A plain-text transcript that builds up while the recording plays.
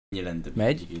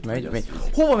Megy.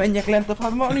 Hova menjek lentebb?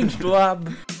 Hát már nincs tovább.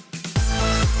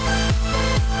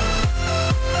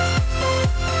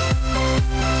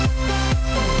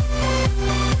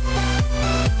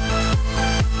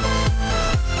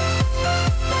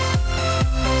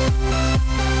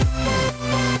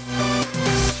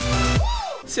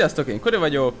 Sziasztok, én Kori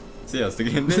vagyok. Sziasztok,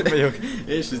 én Dave vagyok.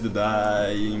 És ez a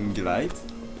Dying Light.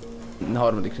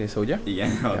 Harmadik része, ugye?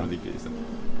 Igen, harmadik része.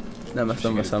 Nem, ezt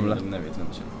nem veszem le. Nevét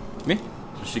rendesen. Mi?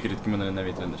 És sikerült kimondani a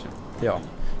nevét rendesen. Ja.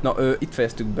 Na, itt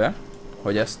fejeztük be,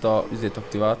 hogy ezt a üzét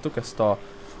aktiváltuk, ezt a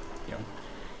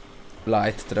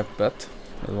light trappet.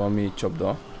 Ez valami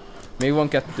csapda. Még van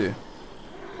 2.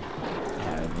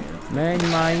 Menj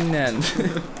már innen!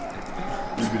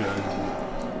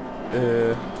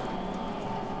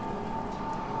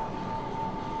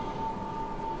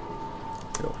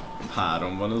 Jó.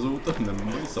 3 van azóta, nem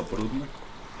baj, szaporodnak.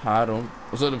 3.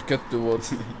 Az előbb 2 volt.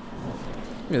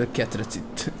 Mi ez a ketrec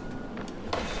itt?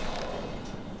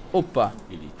 Hoppá!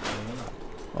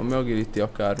 Ami agility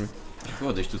akármi.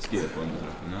 Oda is tudsz kiérkolni,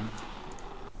 nem?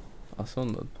 Azt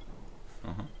mondod?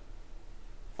 Aha.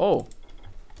 Oh!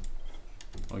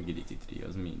 Agility tree,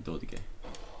 az mi? Dodge?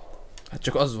 Hát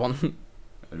csak az van.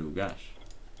 Rúgás?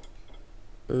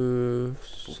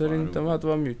 Szerintem hát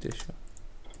van műtése.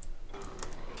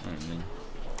 Mindegy.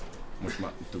 Most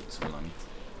már tudsz valamit.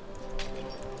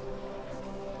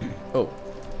 Oh.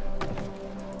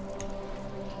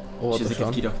 És ezeket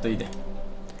kirakta ide?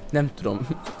 Nem tudom.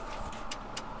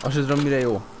 Azt sem tudom mire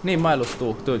jó. Négy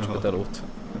májlosztó, töltsük a telót.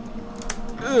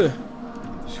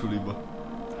 Suliba.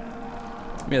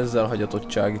 Mi ezzel a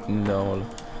hagyatottság itt mindenhol?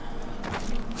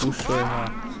 Pussolj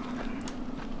már.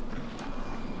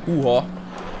 Húha!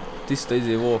 Tiszta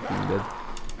Walking Dead.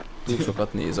 Túl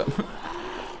sokat nézem.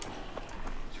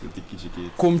 És ott egy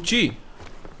kicsikét. Komcsi!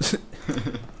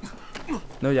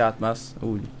 Nehogy átmász,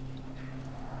 úgy.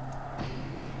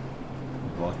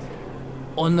 What?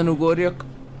 Onnan ugorjak.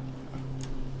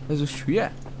 Ez most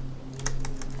hülye?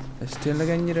 Ez tényleg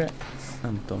ennyire?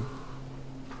 Nem tudom.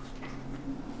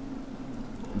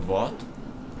 What?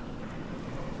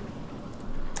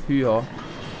 Hűha.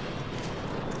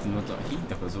 Mondta,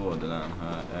 hittek az oldalán,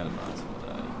 ha elmász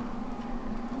odáig.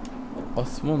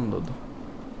 Azt mondod?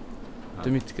 Hát. Te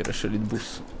mit keresel itt,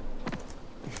 busz?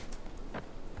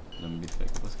 Nem bitek,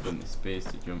 az könni space,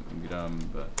 hogy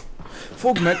grambe.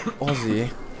 Fogd meg!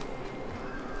 Azért.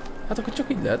 Hát akkor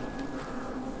csak így lehet.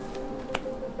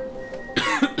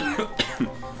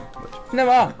 Nem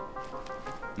áll!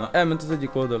 Na. Elment az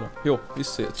egyik oldalra. Jó,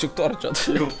 visszajött, csak tartsad.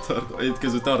 Jó, itt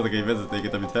közül tartok egy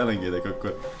vezetéket, amit elengedek,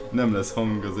 akkor nem lesz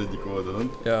hang az egyik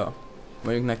oldalon. Ja.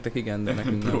 Mondjuk nektek igen, de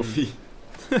nekünk nem. Profi.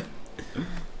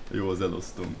 Jó, az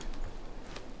elosztunk.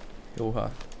 Jó,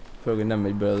 hát. Főleg, hogy nem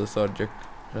megy bele ez a szarjack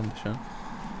rendesen.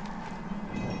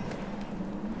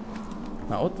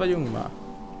 Na, ott vagyunk már.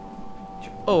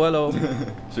 Oh, hello!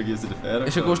 És egész ide felraktam.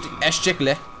 És akkor most estsek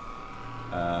le.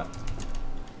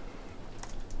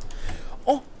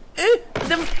 Oh!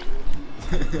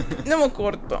 Nem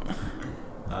akartam.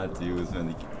 Hát jó, ez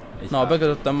venni. Na,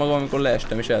 bekötöttem magam, amikor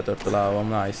leestem és eltört a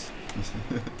lábam, nice.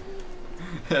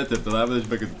 Eltört a lábad és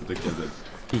bekötötted a kezed.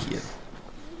 Igen.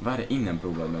 Várj, innen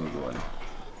próbáld meg ugorni.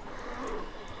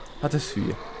 Hát ez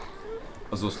hülye.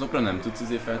 Az oszlopra nem tudsz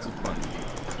azért felcuppanni?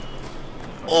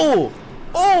 Ó!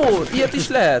 Ó! Ilyet is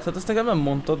lehet, hát azt nekem nem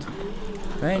mondtad.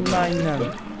 Menj már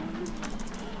innen.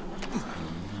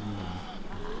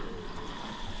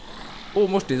 Ó,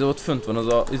 most nézd, ott fönt van az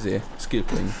a skill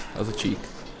point, az a cheek.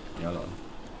 Jala.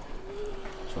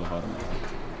 És hol a harmadik?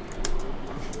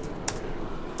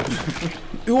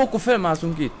 Jó, akkor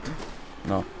felmászunk itt.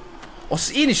 Na.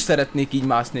 Azt én is szeretnék így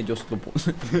mászni egy oszlopon.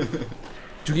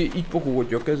 Csak így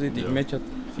pokogotja a kezét, így megy, hát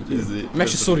figyelj. Meg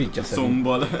se szorítja szerintem.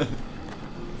 Szombbal.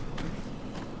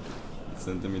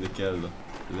 Szerintem ide kell a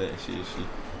leesési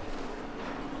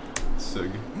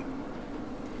szög.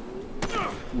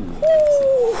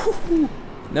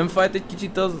 Nem fájt egy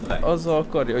kicsit azzal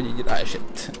akarja, hogy így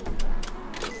ráesett.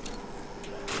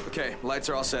 Okay, lights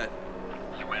are all set.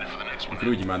 Akkor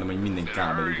úgy imádom, hogy minden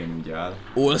kábel ugyanúgy áll.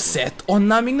 All set?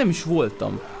 Annál még nem is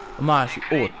voltam. A másik,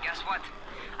 ott.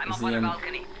 Ez ilyen...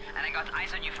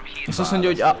 Azt mondja,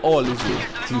 hogy all is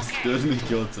it. Tudsz törni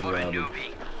ki otthon a lábad.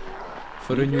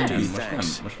 Förönyúgi.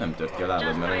 Most nem tört ki a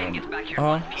lábad, mert olyan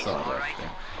Aha. szarra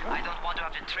estél.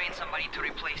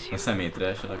 Ha szemétre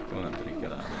esel, akkor nem törik ki a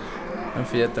lábad. Nem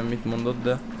figyeltem, mit mondott,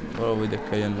 de valahogy ide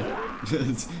kell jönni.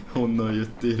 Honnan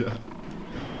jöttél rá?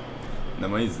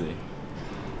 Nem a izé?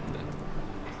 De.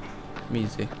 Mi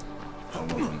izé? Ahol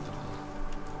mondtam.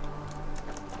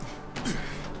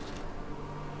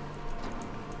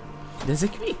 De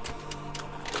ezek mik?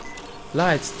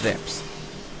 Light straps.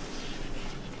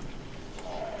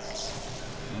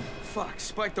 Fuck,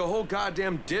 Spike, the whole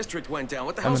goddamn district went down.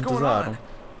 What the hell's going on?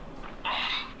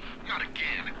 Not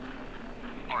again.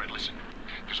 Alright, listen.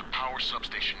 There's a power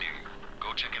substation near you.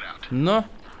 Go check it out. Na,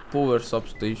 power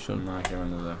substation. Na, kell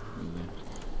menni oda.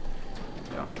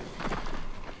 Ja.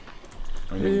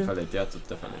 Megint felét játszott,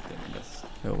 te felét én mindez.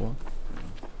 Jó van.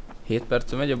 7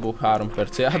 perce megy, abból 3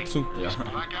 perce játszunk. Ja.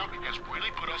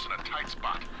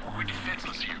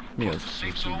 Mi az?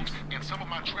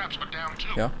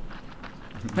 Ja.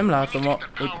 Nem látom,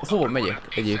 hogy hova megyek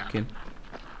egyébként.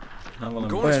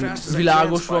 Olyan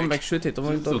világos van, meg sötét, a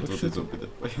monitor, meg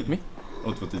sötét. Mi?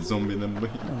 Ott volt egy zombi, nem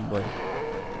baj. Nem baj.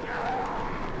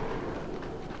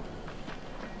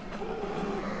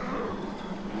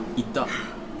 Itt a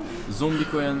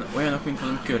zombik olyanok, mint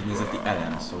valami környezeti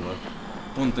elem, szóval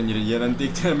pont annyira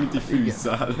jelentéktelen, mint egy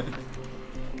fűszál.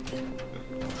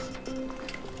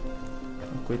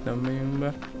 Akkor itt nem megyünk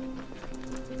be.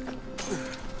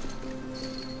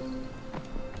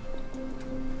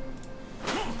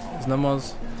 Ez nem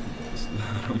az.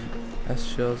 Ez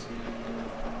se az.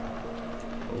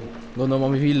 Gondolom,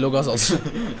 ami villog, az az.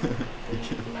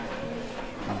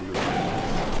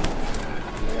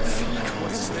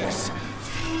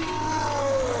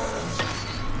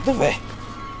 Dove?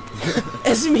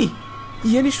 Ez mi?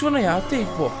 Ilyen is van a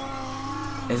játékban?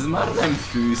 Ez már nem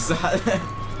fűszál.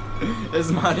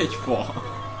 Ez már egy fa.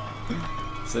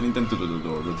 Szerintem tudod a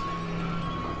dolgot.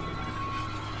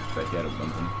 Fel kell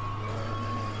robbantani.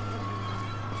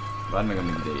 Várj meg,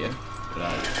 amíg ideér.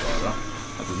 Rájuk arra.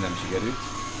 Hát ez nem sikerült.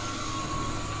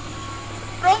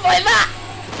 Robbolj már!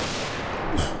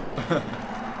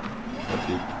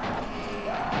 Addig.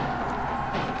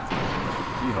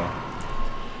 Iha.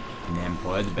 Nem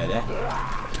halt bele.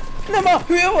 Nem a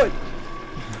hülye vagy!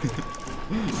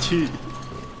 Csí.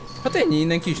 Hát ennyi,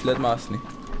 innen ki is lehet mászni.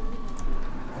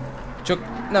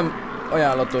 Csak nem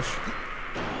ajánlatos.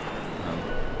 Nem.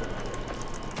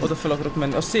 Oda fel akarok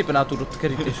menni, az szépen átúrott a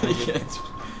kerítésen. Igen.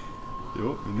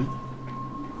 Jó, mindig.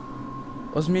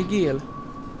 Az még él.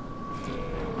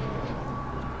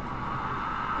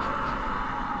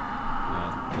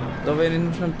 De én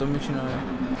most nem tudom, mit csinálja.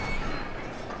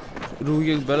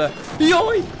 Rúgjak bele.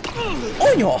 Jaj!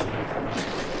 Anya!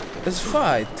 Ez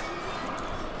fight!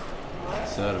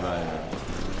 Survivor.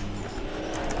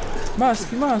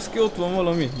 Mász ki, ott van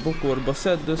valami. Bokorba,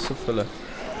 szedd összefele.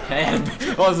 Help!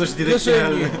 Az most ide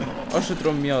Köszönjük! kell! Azt se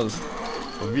tudom, mi az.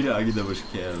 A virág ide most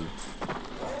kell.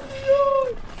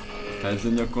 Ha ez a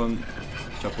nyakon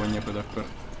csaponyakod, akkor...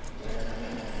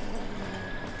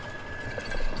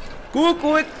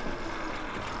 Kukult!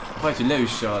 Vagy, hogy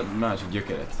leüsse a másik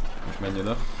gyökeret. Most menj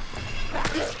oda.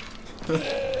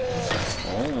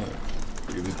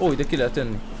 Ó, ide ki lehet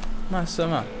tenni. Másszal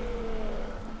már.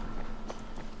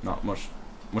 Na, most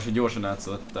hogy gyorsan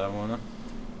átszaladtál volna.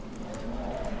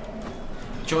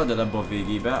 Csald el ebbe a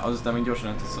végébe, azután még gyorsan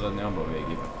át tudsz szaladni abba a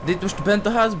végébe. De itt most bent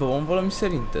a házban van valami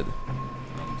szerinted?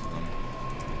 Nem tudom.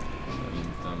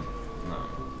 Szerintem nem.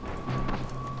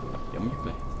 Ja, mondjuk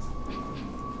le.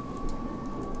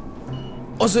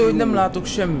 Az ő, hogy nem látok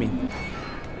semmit.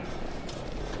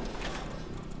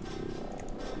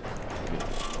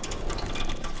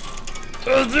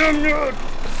 Ez nem jön!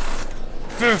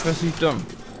 Felfeszítem.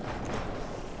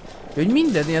 Hogy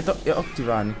minden ilyet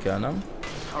aktiválni kell, nem?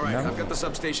 Alright, I've got the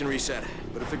substation reset.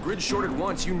 But if the grid shorted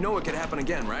once, you know it could happen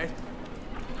again, right?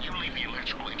 You leave the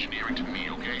electrical engineering to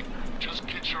me, okay? Just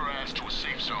get your ass to a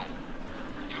safe zone.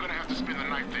 You're gonna have to spend the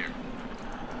night there.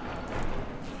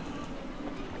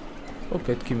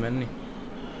 Oké, kimenni.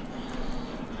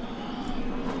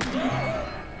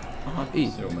 Aha,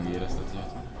 így. Jó, megérezted,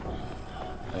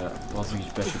 az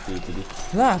is besötétedik.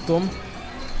 Látom.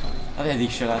 Hát eddig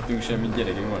se láttunk semmit,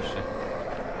 gyerekek, most se.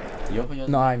 Jó, hogy az...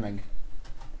 Na, állj meg.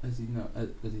 Ez így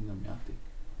nem játék.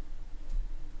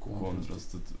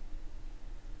 Kontrasztot.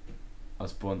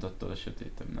 Az pont attól a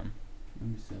sötétebb, nem?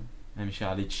 Nem hiszem. Nem is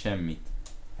állít semmit.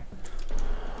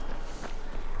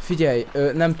 Figyelj,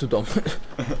 nem tudom.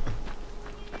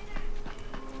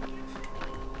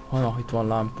 Na, itt van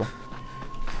lámpa.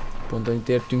 Pont annyit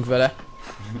értünk vele.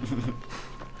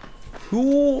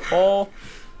 Hú-ha!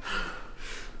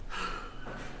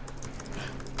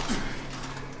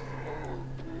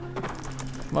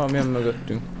 Valami jön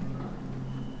mögöttünk.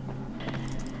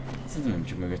 Szerintem nem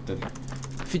csak mögötted.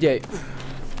 Figyelj!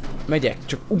 Megyek,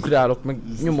 csak ugrálok,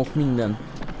 meg nyomok minden.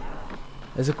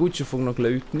 Ezek úgyse fognak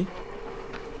leütni.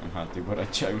 Nem hátig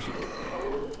barátságosik.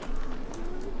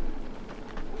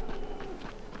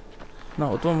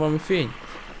 Na, ott van valami fény.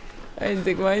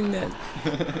 Egyedek már innen.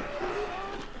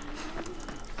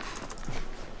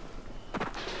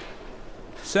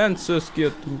 Szent Szösz,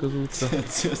 kijöttünk az útra.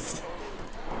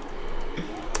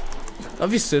 Na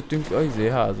visszajöttünk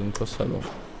a házunkhoz, hello.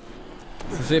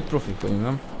 Szép profik vagyunk,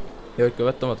 nem? Ja, hogy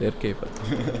követtem a térképet.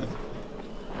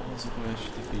 Azok a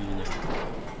esti fények.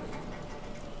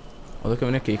 Oda kell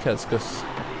menni a kékhez, kösz.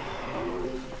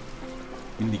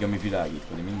 Mindig ami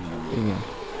világítani, mindig ami... Igen.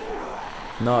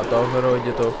 Na,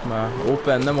 takarodjatok már.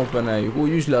 Open, nem openeljük. Úgy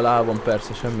üsd le a lábam,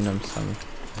 persze, semmi nem számít.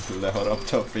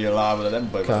 Leharapta a fél lábra, de nem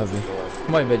baj. Kb.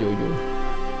 Majd begyógyul.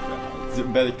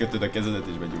 Belekötöd a kezedet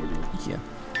és begyógyul. Igen.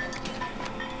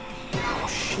 Oh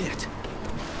shit.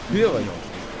 Hülye vagy?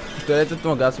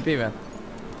 Tölejtettem a gázpévet?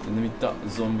 Nem itt a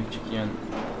zombik csak ilyen...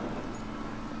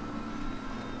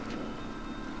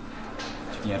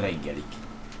 Csak ilyen reggelik.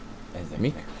 Ezek.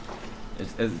 Mik?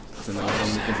 Ez szerintem a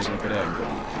zombik ezeknek a reggelik.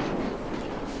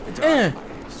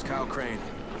 This is Kyle Crane.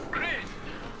 Crane,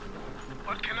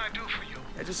 what can I do for you?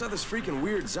 I just saw this freaking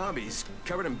weird zombie. He's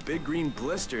covered in big green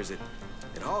blisters. It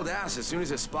hauled ass as soon as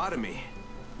it spotted me.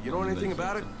 You know anything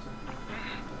about it?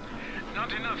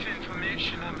 Not enough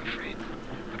information, I'm afraid.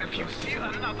 But if you see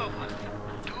another one,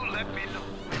 do let me know,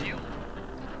 will you?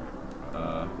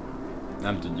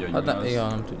 Nem tudja, hogy Hát mi az. igen,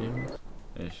 nem tudja, mi az.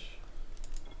 És...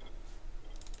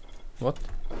 What?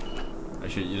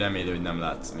 És hogy reméli, hogy nem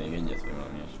látsz még egyet, vagy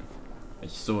valami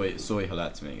ilyesmi. Szólj, ha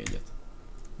látsz még egyet.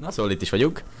 Na szóval itt is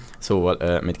vagyunk.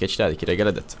 Szóval, mit kell csinálni?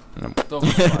 Kireggeledett? Nem.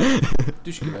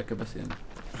 Tüskivel kell beszélni.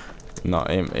 Na,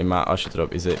 én már azt sem tudom,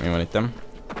 mi van ittem.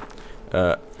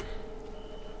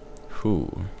 Hú.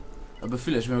 Ebben a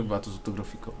fülesben megváltozott a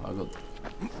grafika, vágod?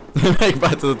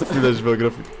 Megváltozott a fülesbe a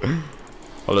grafika.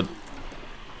 Hallod?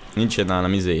 Nincsen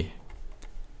nálam izé.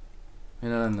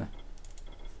 Miért ne lenne?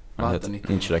 Hát,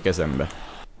 nincs rá kezembe.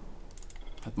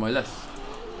 Hát majd lesz.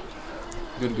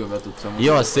 Görgővel tudsz amúgy.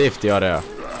 Ja, a safety area.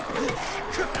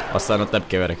 Aztán ott nem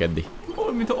kell verekedni.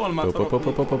 Mint a almát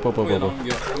harapni. Olyan a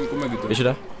hangja, amikor megütött. És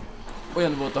ide?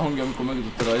 Olyan volt a hangja, amikor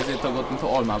megütötted a izét tagot,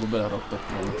 mintha almába beleraktak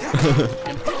volna.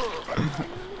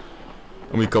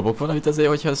 Amíg kapok valamit azért,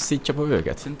 hogyha szétcsapom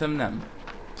őket? Szerintem nem.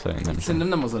 Szerintem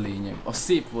Nem az a lényeg. A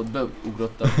szép volt,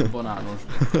 beugrottak a banános.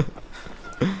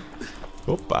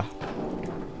 Hoppá.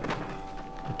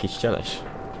 Egy kis cseles.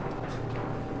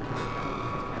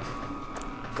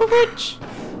 Kovacs!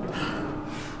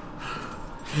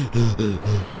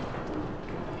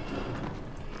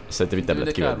 Szerintem itt nem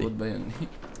lehet kivenni. Volt bejönni.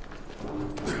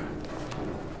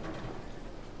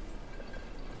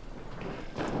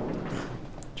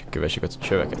 Csak kövessük a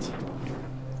csöveket.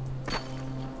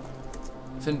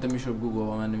 Szerintem is jobb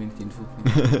Google-val menni, mint kint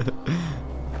futni.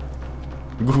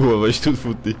 Google-val is tud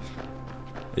futni.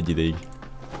 Egy ideig.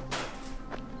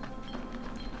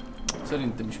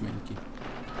 Szerintem is menj ki.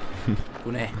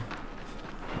 Akkor ne.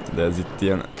 De ez itt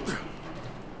ilyen...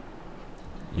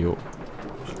 Jó.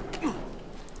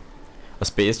 A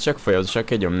space csak folyamatosan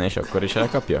kell nyomni és akkor is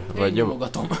elkapja? Vagy én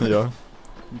nyomogatom. Ja.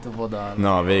 Mint a vadállat.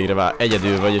 Na végre vár.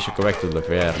 Egyedül vagy és akkor meg tudlak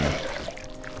verni.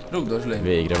 Rugdosd le.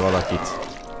 Végre valakit.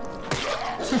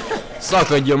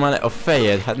 Szakadjon már le a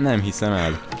fejed, hát nem hiszem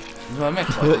el. Ez már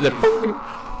meghalt.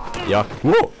 Ja.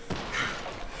 Wow.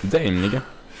 De én igen.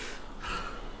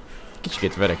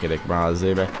 Kicsikét verekedek már az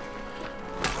éve.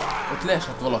 Ott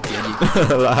leesett valaki egyik.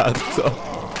 Láttam.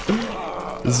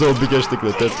 Zombik estek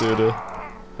le tetőről.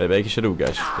 Vagy melyik is a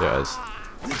rúgás? Ja ez.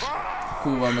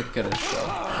 Kúval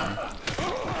megkerestel.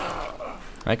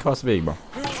 Meghalsz végba?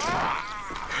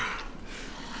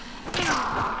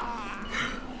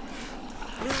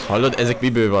 Hallod, ezek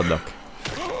miből vannak?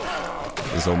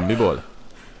 Zombiból?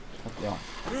 Hát ja.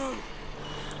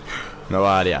 Na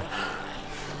várjál.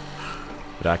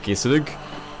 Rákészülünk.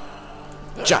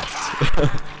 Csát!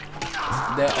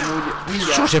 De amúgy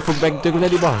mindjárt... Sose fog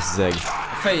megdögleni, bazzeg!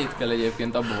 A fejét kell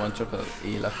egyébként, abban van csak az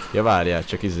élet. Ja várjál,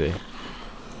 csak izé.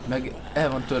 Meg el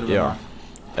van törve Ja. már.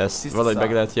 Ezt Tiszta valahogy szám.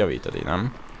 meg lehet javítani,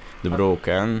 nem? The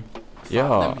broken.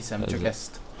 Ja. Nem hiszem, csak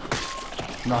ezt.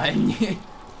 Na ennyi.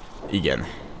 Igen.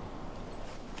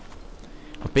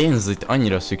 A pénz itt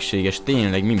annyira szükséges,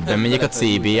 tényleg minden megyek a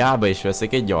CBA-ba és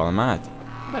veszek egy almát?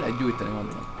 Be lehet gyújtani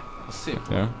magadnak. Az szép.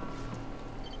 Ja.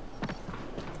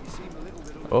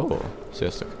 Ó, oh,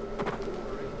 sziasztok.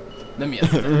 Nem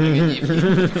ilyet, még egy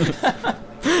évként.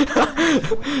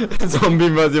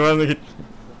 Zombim azért vannak itt.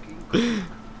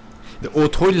 De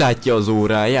ott hogy látja az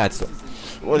óráját?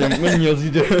 Mennyi az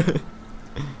idő?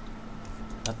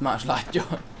 Hát más látja.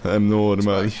 Nem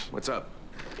normális. What's up?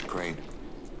 Crane.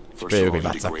 First of Spéljük all, egy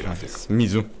you did great out WhatsApp. there.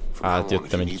 Mizu. From now on, if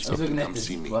Átjöttem you egy need kicsit. Azok something, ne come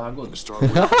see me. vágod. To start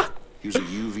with, use a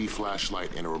UV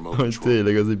flashlight and a remote Hogy control.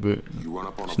 tényleg az egyből. You run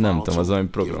up on a És nem tudom, az olyan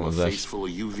volatile, give him a programozás. face full of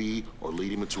UV, or lead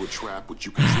him into a trap which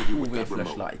you contribute with UV that remote.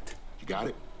 flashlight. You got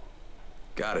it?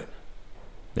 Got it.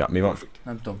 Ja, mi van?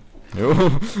 Nem tudom. Jó.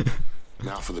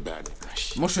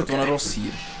 Most jött van a rossz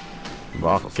hír.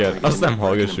 Bakker, azt nem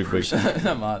hallgassuk meg.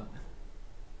 Nem áll.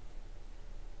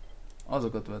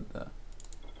 Azokat vedd el.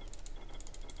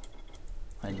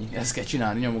 Ennyi, ezt kell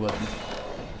csinálni, nyomogatni.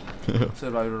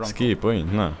 Survivor rank. Skill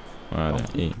point? Na, várj,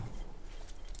 így.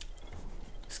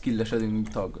 Skillesedünk,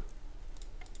 mint tag.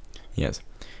 Yes.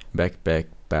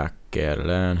 Backpacker,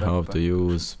 learn how to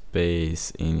use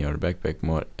space in your backpack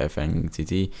more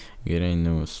effectively. Gain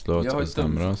new slots, ez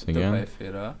nem rossz, igen.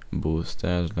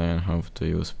 Boosters, learn how to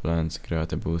use plants,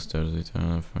 create boosters with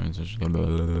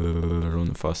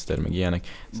run faster, meg ilyenek.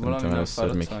 Valami nem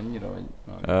fáradsz annyira, vagy?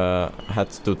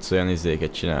 Hát tudsz olyan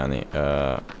izéket csinálni,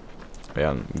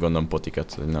 olyan gondolom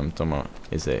potikat, nem tudom, a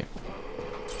izé,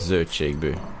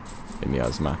 zöldségből, vagy mi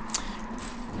az már.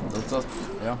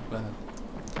 Ja, lehet.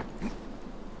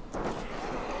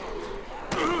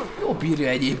 Jó bírja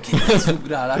egyébként az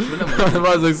ugrálásban, nem hogy...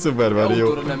 Azok szuper már jó.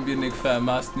 Autóra nem bírnék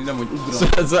felmászni, nem hogy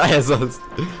ugrálni. Ez az.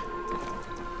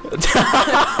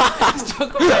 Ez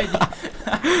csak a megy.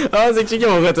 Azért csak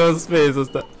nyomogatom a space,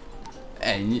 aztán...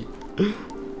 Ennyi.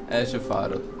 Első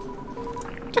fárad.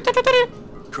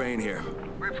 Crane here.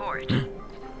 Report.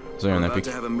 Ez olyan I'm about epic.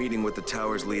 to have a meeting with the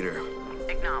tower's leader.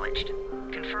 Acknowledged.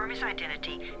 Confirm his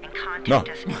identity and contact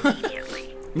us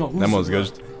immediately. No, Nem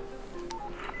mozgasd.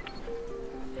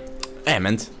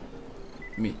 Elment.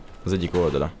 Mi? Az egyik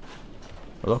oldala.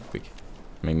 A lockpick.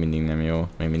 Még mindig nem jó,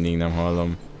 még mindig nem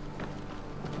hallom.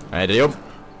 Egyre jobb.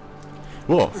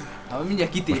 Wow. Hát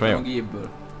mindjárt kitépem a gépből.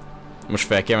 Most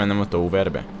fel kell mennem a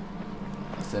towerbe.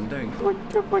 Szerintem.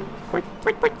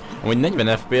 Amúgy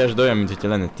 40 FPS, de olyan, mintha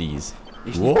lenne 10.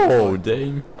 És Wow,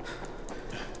 damn.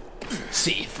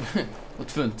 Safe.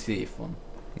 Ott fönt safe van.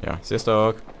 Ja,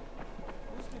 sziasztok.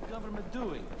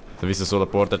 Te visszaszól a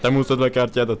porter, te húztad le a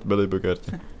kártyádat? Belépő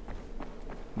kártya.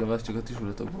 De várj csak a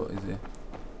tisulatokba, izé.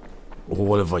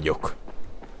 Hol vagyok?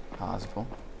 Házba.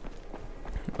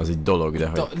 Az egy dolog, de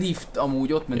Itt hogy... a lift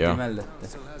amúgy ott mentél mellette.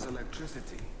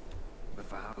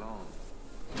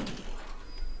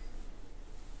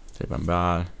 Szépen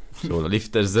beáll. Szól a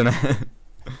liftes zene.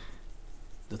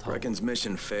 Reckon's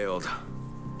mission failed.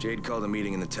 Jade called a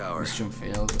meeting in the tower. Mission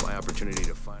failed. My opportunity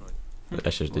to finally...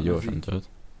 SSD gyorsan tölt.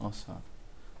 Asszál.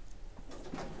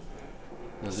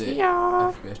 De azért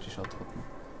FPS-t is adhatna.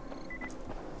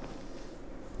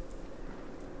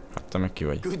 Hát te meg ki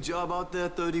vagy? Good job out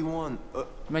there, 31.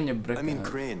 Menj a I break. mean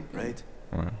Crane, right?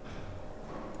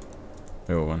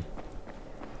 Jó van.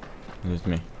 Ez itt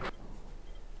mi?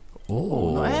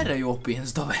 Ó. Na erre jó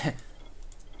pénz, Dave.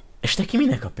 És neki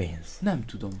minek a pénz? Nem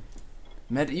tudom.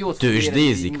 Mert jót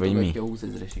Tőzsdézik, vagy mi? A 20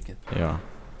 000-eseket. Ja.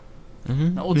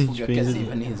 Na ott fogja a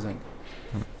kezébe, nézd meg.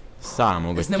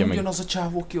 Számogatja Ez nem meg. ugyanaz a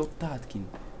csávó, aki ott állt kint.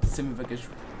 Szemüveges...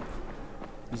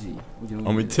 Izé, ugyanúgy...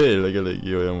 Ami tényleg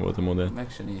elég olyan volt a modell. Meg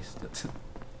se nézted.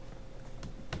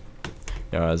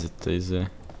 Ja, ez itt izé.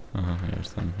 Aha,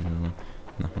 értem. Jó van.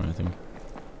 Na, mehetünk.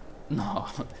 Na,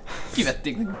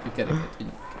 kivették nekünk a kereket,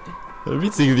 hogy... A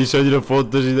bicikli is annyira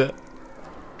fontos ide.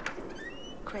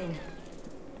 Crane,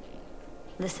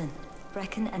 listen.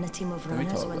 Brecken and a team of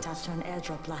runners went after an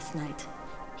airdrop last night.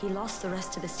 He lost the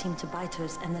rest of his team to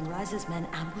biters, and then Rise's men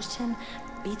ambushed him,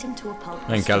 beat him to a pulp.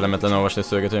 Nem kellemetlen olvasni a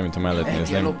szöveget, mint ha mellett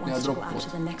nézném.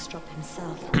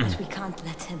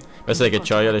 Beszélek egy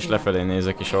csajjal és lefelé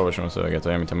nézek és olvasom a szöveget,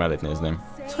 olyan, mint ha mellett nézném.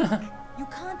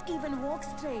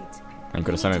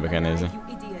 Amikor a szemébe kell nézni.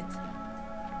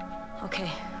 Okay,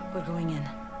 we're going in.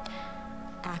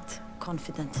 Act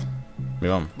confident. Mi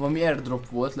van? Valami airdrop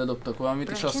volt, ledobtak valamit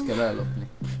és azt kell ellopni.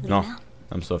 Na,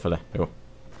 nem szól fele. Jó.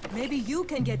 Maybe you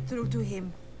can get through to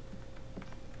him.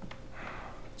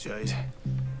 Jade,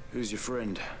 who's your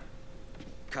friend?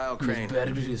 Kyle Crane.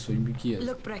 Bergris, hogy mi ki ez?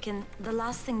 Look, Brecken, the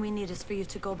last thing we need is for you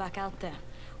to go back out there.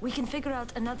 We can figure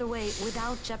out another way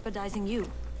without jeopardizing you.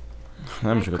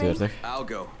 Nem sokat értek. I'll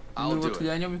go. I'll do hogy it.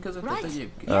 elnyomjuk ezeket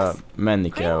egyébként? Menni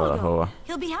kell valahova.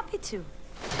 He'll be happy to.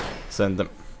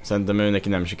 Szerintem ő neki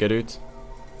nem sikerült.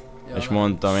 És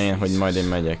mondtam én, hogy majd én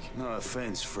megyek. No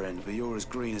offense, friend, but you're as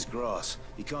green as grass.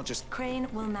 You can't just... Crane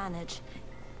will manage.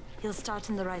 He'll start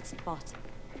in the right spot.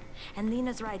 And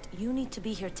Lena's right, you need to be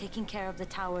here taking care of the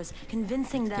towers,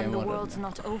 convincing them the world's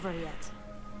not over yet.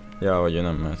 Ja, hogy ő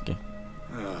nem mehet ki.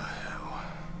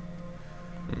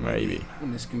 Maybe.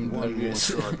 One more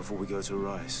try before we go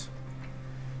to Rice.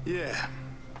 Yeah.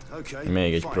 Okay.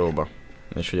 Még egy próba.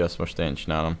 És hogy azt most én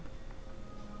csinálom.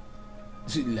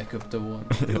 Ez így leköpte volna.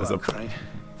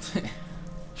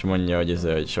 És mondja, hogy ez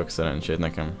hogy sok szerencsét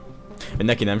nekem. Hogy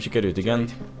neki nem sikerült, igen.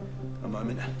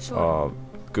 A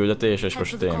küldetés, és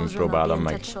most én próbálom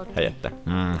meg helyette.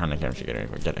 Hát nekem sikerült,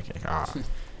 hogy gyerekek.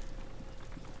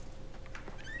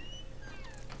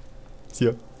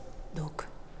 Szia. Look,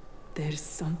 there's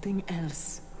something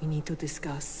else we need to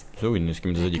discuss. Ez úgy néz ki,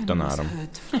 mint az egyik tanárom.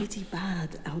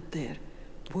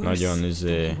 Nagyon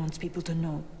He wants people to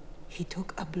know. He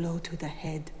took a blow to the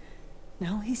head.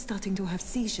 Now he's starting to have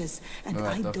seizures, and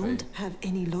I don't have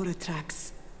any Loratrax.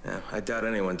 Yeah, I doubt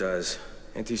anyone does.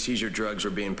 Anti-seizure drugs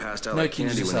were being passed out like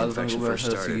candy when the infection first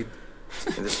started.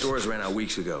 And the stores ran out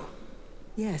weeks ago.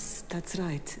 Yes, that's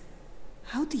right.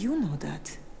 How do you know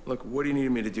that? Look, what do you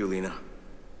need me to do, Lena?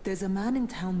 There's a man in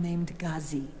town named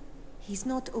Ghazi. He's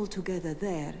not altogether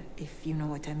there, if you know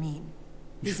what I mean.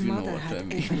 His mother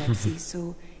had epilepsy,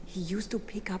 so he used to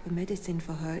pick up medicine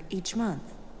for her each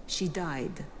month. She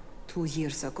died 2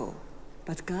 years ago,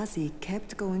 but Ghazi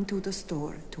kept going to the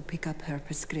store to pick up her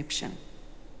prescription.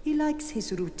 He likes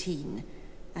his routine,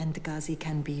 and Ghazi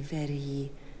can be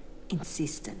very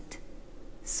insistent.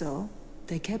 So,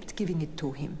 they kept giving it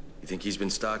to him. You think he's been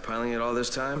stockpiling it all this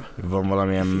time? Van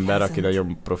valami ember, aki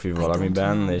nagyobb profi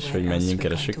valamiben, és hogy menjünk,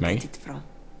 keressük meg.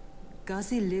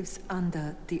 Ghazi lives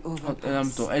under the overpass.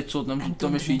 Nem tudom, egy szót nem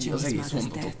tudtam, és így az egész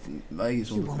mondatot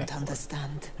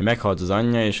Meghalt az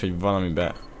anyja, és hogy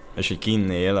valamibe, és hogy kinn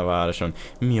él a városon.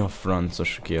 Mi a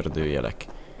francos kérdőjelek?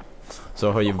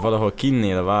 Szóval, hogy valahol kinn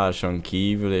él a városon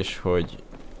kívül, és hogy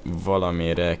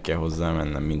valamire el kell hozzá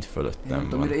mennem, mint fölöttem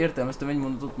van. Amire értelmeztem egy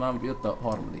mondatot, már jött a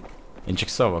harmadik. Én csak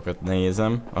szavakat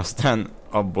nézem, aztán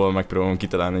abból megpróbálom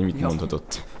kitalálni, hogy mit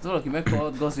mondhatott. Valaki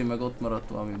meghalt, Ghazi meg ott maradt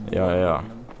valami. Ja.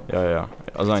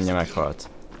 Az anyja meghalt.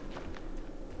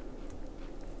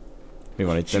 Mi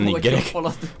van itt a niggerek?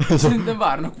 Szerintem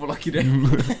várnak valakire.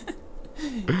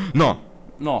 Na!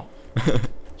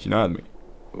 Csináld meg.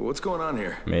 What's going on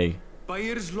here? Még.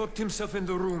 Bayer's locked himself in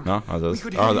the room. Na, azaz.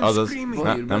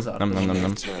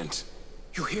 Nem.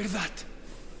 You hear that?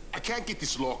 I can't get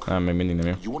this lock. Nem, még mindig nem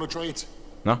jó. You wanna try it?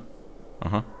 Na?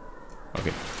 Aha.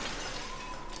 Oké.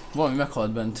 Valami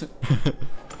meghalt bent.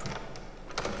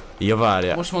 Ja,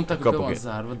 várjál. Most mondták, hogy be van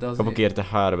zárva, de azért... Kapok érte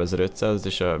 3500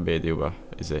 és a BDU-ba,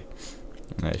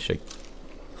 nehézség.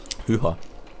 Hűha.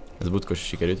 Ez butkos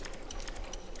sikerült.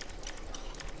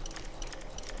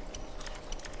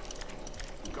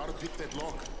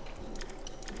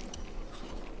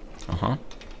 Aha.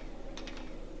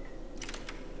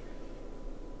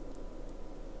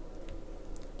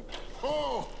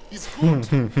 Oh, he's good.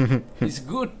 He's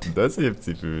good. De szép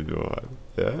cipőd van.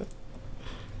 Ja?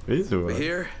 We're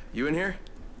here? You in here?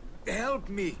 Help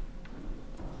me.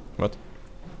 What?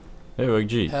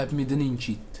 Jövök, G. Help me, de nincs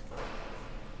itt.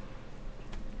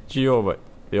 G, jó vagy?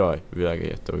 Jaj, világ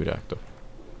ért a virágtól.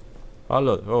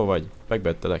 Hallod? Hol vagy?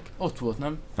 Megbettelek. Ott volt,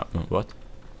 nem? What?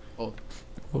 Ott.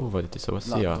 Hol vagy itt szóval?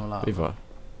 Szia, mi van?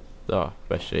 Da,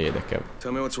 se érdekel.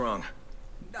 Tell me what's wrong.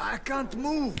 I can't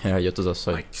move. Elhagyott az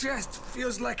asszony. My chest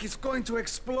feels like it's going to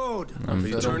explode. Nem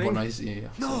turning?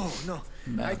 No.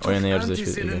 Olyan érzés,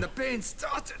 hogy igen.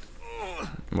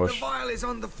 Most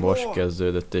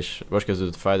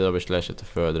kezdődött fájdalom, és leesett a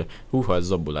földre. Húha, ez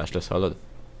zobbulás lesz, hallod?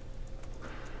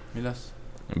 Mi lesz?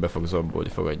 Be fog zobbolni,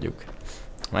 fogadjuk.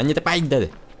 Menj te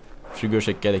pályided!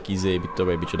 Sürgőség kell egy izé, mit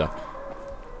tovább, micsoda.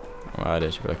 Várj,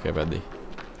 és bele kell vedni.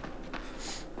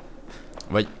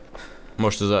 Vagy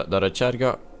most az a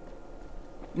daracsárga.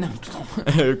 Nem tudom.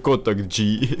 Kontakt G.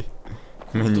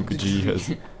 Menjünk a G-hez.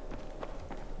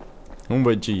 Hon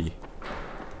vagy G?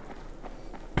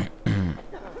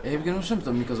 Egyébként most nem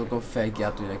tudom, mik azok a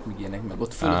fejkiáltójelek, meg ilyenek, meg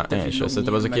ott fölötte én sem,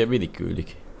 szerintem azok ilyen mindig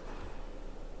küldik.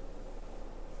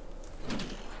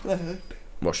 Lehet.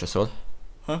 Most se szól.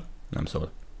 Ha? Nem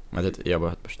szól. Mert jobban,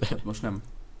 hát most. Hát most nem.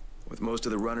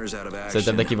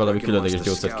 Szerintem neki valami különleges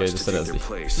gyógyszert kell szerezni.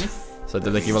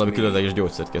 Szerintem neki valami különleges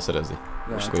gyógyszert kell szerezni.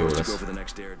 És akkor jó lesz.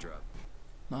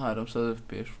 Na 300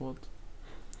 FPS volt.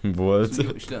 Volt. Jó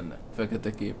is lenne.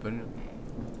 Fekete képernyő.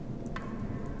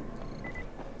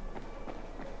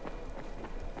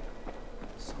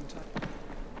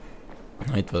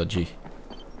 Na itt van a G.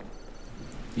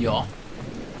 Ja.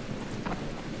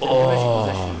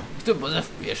 Oh. Több az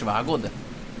FPS, vágod?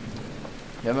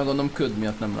 Ja, meg gondolom köd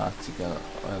miatt nem látszik el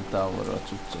olyan távolra a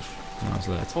cuccos. Na, az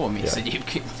lehet. Hol mész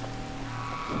egyébként?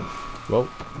 Wow.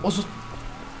 Az ott...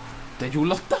 Te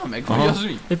gyulladtál meg? Vagy az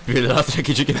mi? Egy pillanatra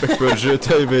kicsiket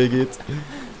megpörzsölte a végét.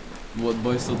 Volt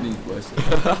bajszod, nincs bajszod.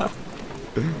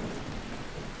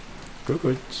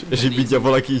 Kokocs. És így vigyja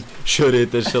valaki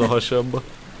sörétessel a hasamba.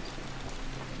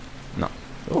 Na.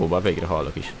 Ó, bár végre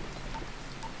hallok is.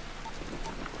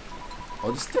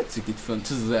 Az tetszik itt fönt,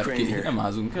 ez az erkély. Nem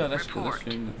házunk el,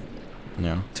 eskedesség.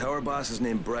 Yeah. Tower boss is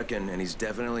named Brecken, and he's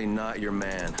definitely not your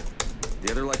man.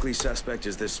 The other likely suspect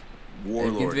is this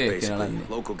warlord, basically.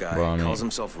 Local guy. Calls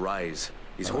himself Rise.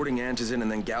 He's hoarding antizin and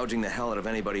then gouging the hell out of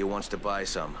anybody who wants to buy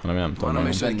some. Nem tudom. On a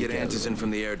mission to get antizin from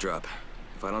the airdrop.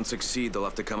 If I don't succeed, they'll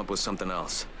have to come up with something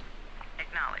else.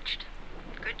 Acknowledged.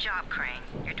 Good job, Crane.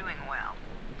 You're doing well.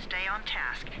 Stay on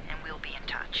task, and we'll be in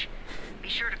touch. Be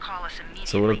sure to call us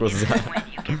immediately when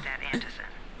you get that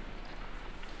antizin.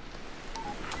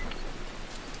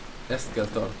 Ezt kell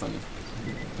tartani.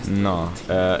 Na,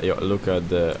 jó, look at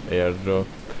the airdrop.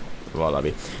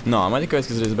 Valami. Na, majd a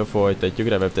következő részben folytatjuk,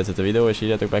 remélem tetszett a videó, és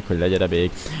írjátok meg, hogy legyen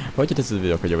még. Hogyha tetszett a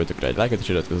videó, akkor nyomjatok rá egy lájkot, és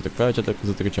iratkozzatok fel,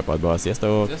 csatlakozzatok a csapatba.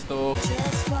 Sziasztok! Sziasztok!